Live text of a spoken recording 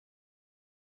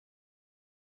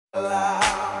La, la,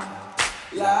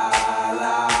 la,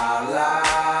 la,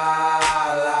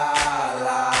 la,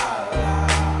 la.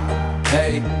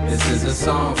 Hey, this is a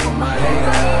song for my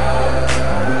haters.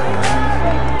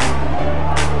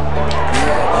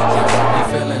 Yeah, you got me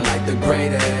feeling like the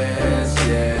greatest,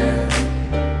 yeah.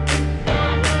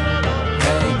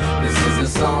 Hey, this is a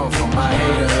song for my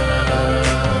haters.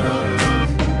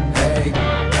 Hey,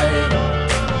 hey,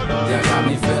 you got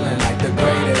me feeling like the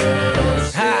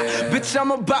greatest, yeah. Bitch,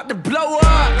 I'm about to blow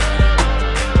up.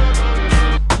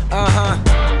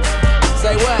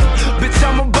 Say what? Bitch,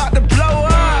 I'm about to blow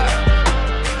up.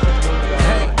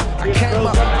 Hey, I came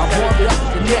up, I warmed up.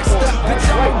 The next up, bitch,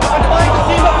 I'm about to blow up.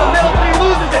 Team up the middle three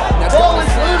loses it. Ball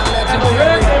is loose. And the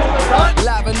red game.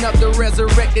 Liven up the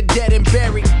resurrected, dead and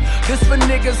buried. This for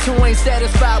niggas who ain't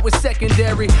satisfied with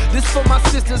secondary. This for my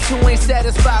sisters who ain't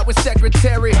satisfied with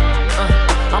secretary.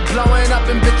 I'm blowing up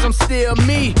and bitch, I'm still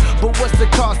me. But what's the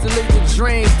cost to live your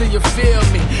dreams? Do you feel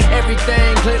me?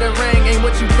 Everything glittering ain't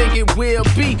what you think it will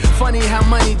be. Funny how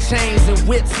money, chains, and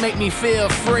whips make me feel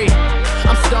free.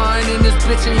 I'm starring in this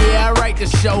bitch and yeah, I write the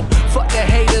show. Fuck the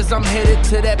haters, I'm headed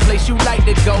to that place you like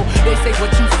to go. They say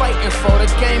what you fighting for, the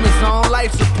game is on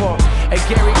life support. Hey,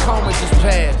 Gary Coleman just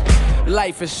passed,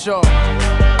 life is short.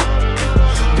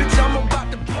 Bitch, I'm about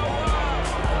to blow up.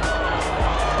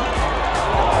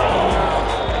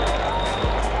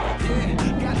 Yeah,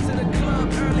 got to the club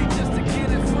early just to get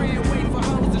it free and wait for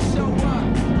hoes to show up.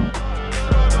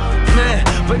 Man,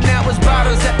 but now it's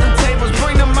bottles at them tables,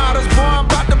 bring the models, boy, I'm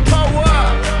about to pull up.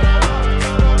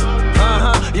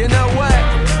 You know what?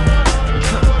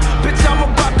 Bitch, I'm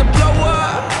about to blow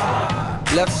up.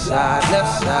 Left side,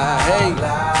 hey.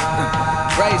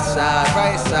 Right side,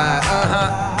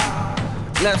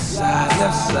 Left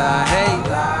side, hey.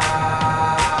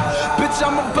 Bitch,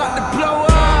 I'm about to blow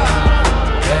up.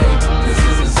 Hey, this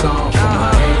is a song for my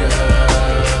haters.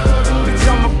 Bitch,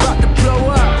 I'm about to blow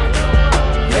up.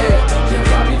 Yeah, you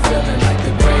got me feeling like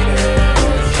the greatest.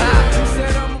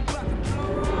 Said I'm about to blow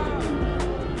up.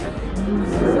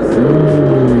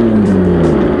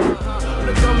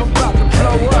 Look, I'm about to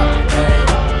blow up. Hey,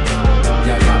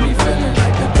 you got me feeling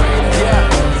like the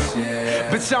greatest.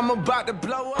 Yeah. Bitch, I'm about to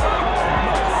blow up.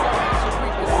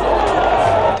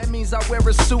 That means I wear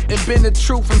a suit and bend the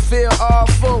truth and feel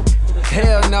awful.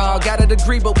 Hell no, got a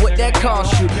degree, but what that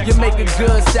cost you? You make a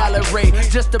good salary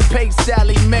just to pay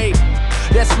Sally Mae.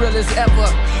 That's real as ever.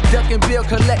 Ducking bill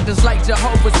collectors like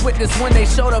Jehovah's Witness when they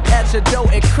showed up at your door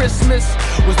at Christmas.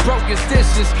 Was broke as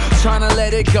dishes, tryna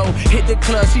let it go. Hit the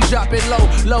club, she drop it low,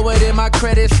 lower than my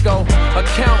credit score.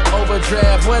 Account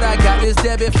overdraft, what I got is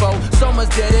debit for. So much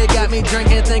debt it got me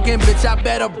drinking, thinking, bitch, I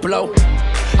better blow.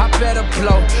 I better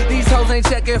blow. These hoes ain't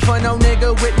checking for no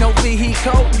nigga with no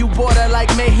vehicle. You border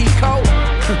like Mexico.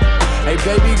 Hey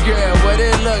baby girl, what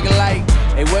it look like?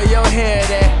 Hey, where your hair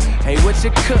at? Hey, what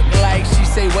you cook like? She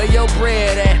say, where your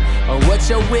bread at? Or what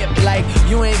your whip like?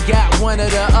 You ain't got one or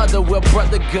the other, well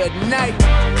brother, good night.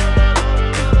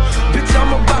 Bitch,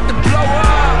 I'm about to blow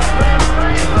up.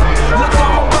 Look,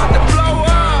 I'm about to blow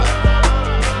up.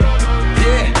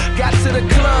 Yeah, got to the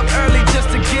club early just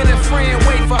to get it free and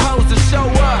wait for hoes to show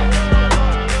up.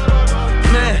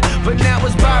 Man, but now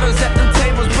it's bottles at them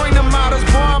tables, bring the models,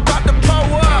 boy, I'm about to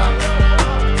pull up.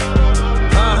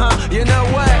 You know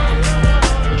what?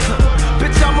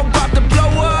 Bitch, I'm about to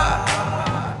blow up.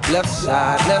 Left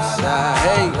side,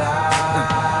 hey.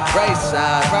 Right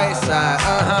side,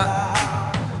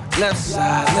 Left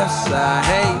side,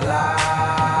 hey.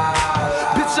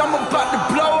 Bitch, I'm about to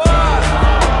blow up.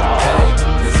 Hey,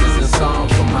 this is a song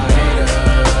for my haters.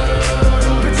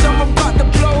 Bitch, I'm about to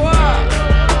blow up.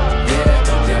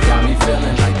 Yeah, you got me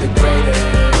feeling like the greatest.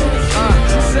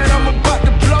 Said I'm about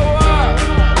to blow up.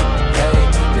 Hey,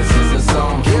 this is a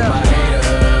song for my haters.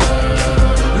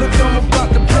 Look, I'm about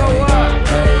to blow up.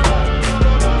 Hey,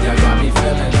 you got me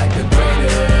feeling like the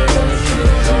greatest.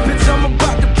 Yeah. Bitch, I'm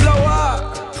about to blow up.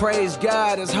 Praise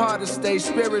God, it's hard to stay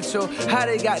spiritual. How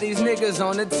they got these niggas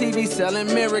on the TV selling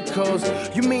miracles?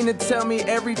 You mean to tell me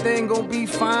everything gon' be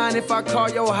fine if I call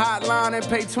your hotline and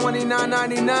pay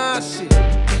 $29.99? Shit.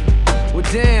 Well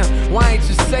damn, why ain't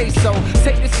you say so?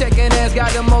 Take the check and ask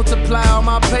God to multiply all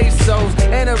my pesos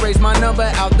and erase my number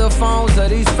out the phones of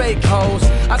these fake hoes.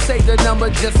 I saved the number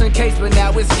just in case, but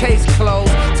now it's case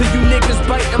closed. To you niggas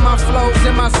biting my flows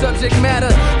and my subject matter,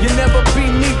 you never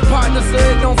be me partner, so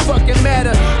it don't fucking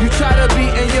matter. You try to be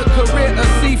in your career or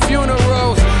see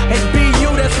funerals.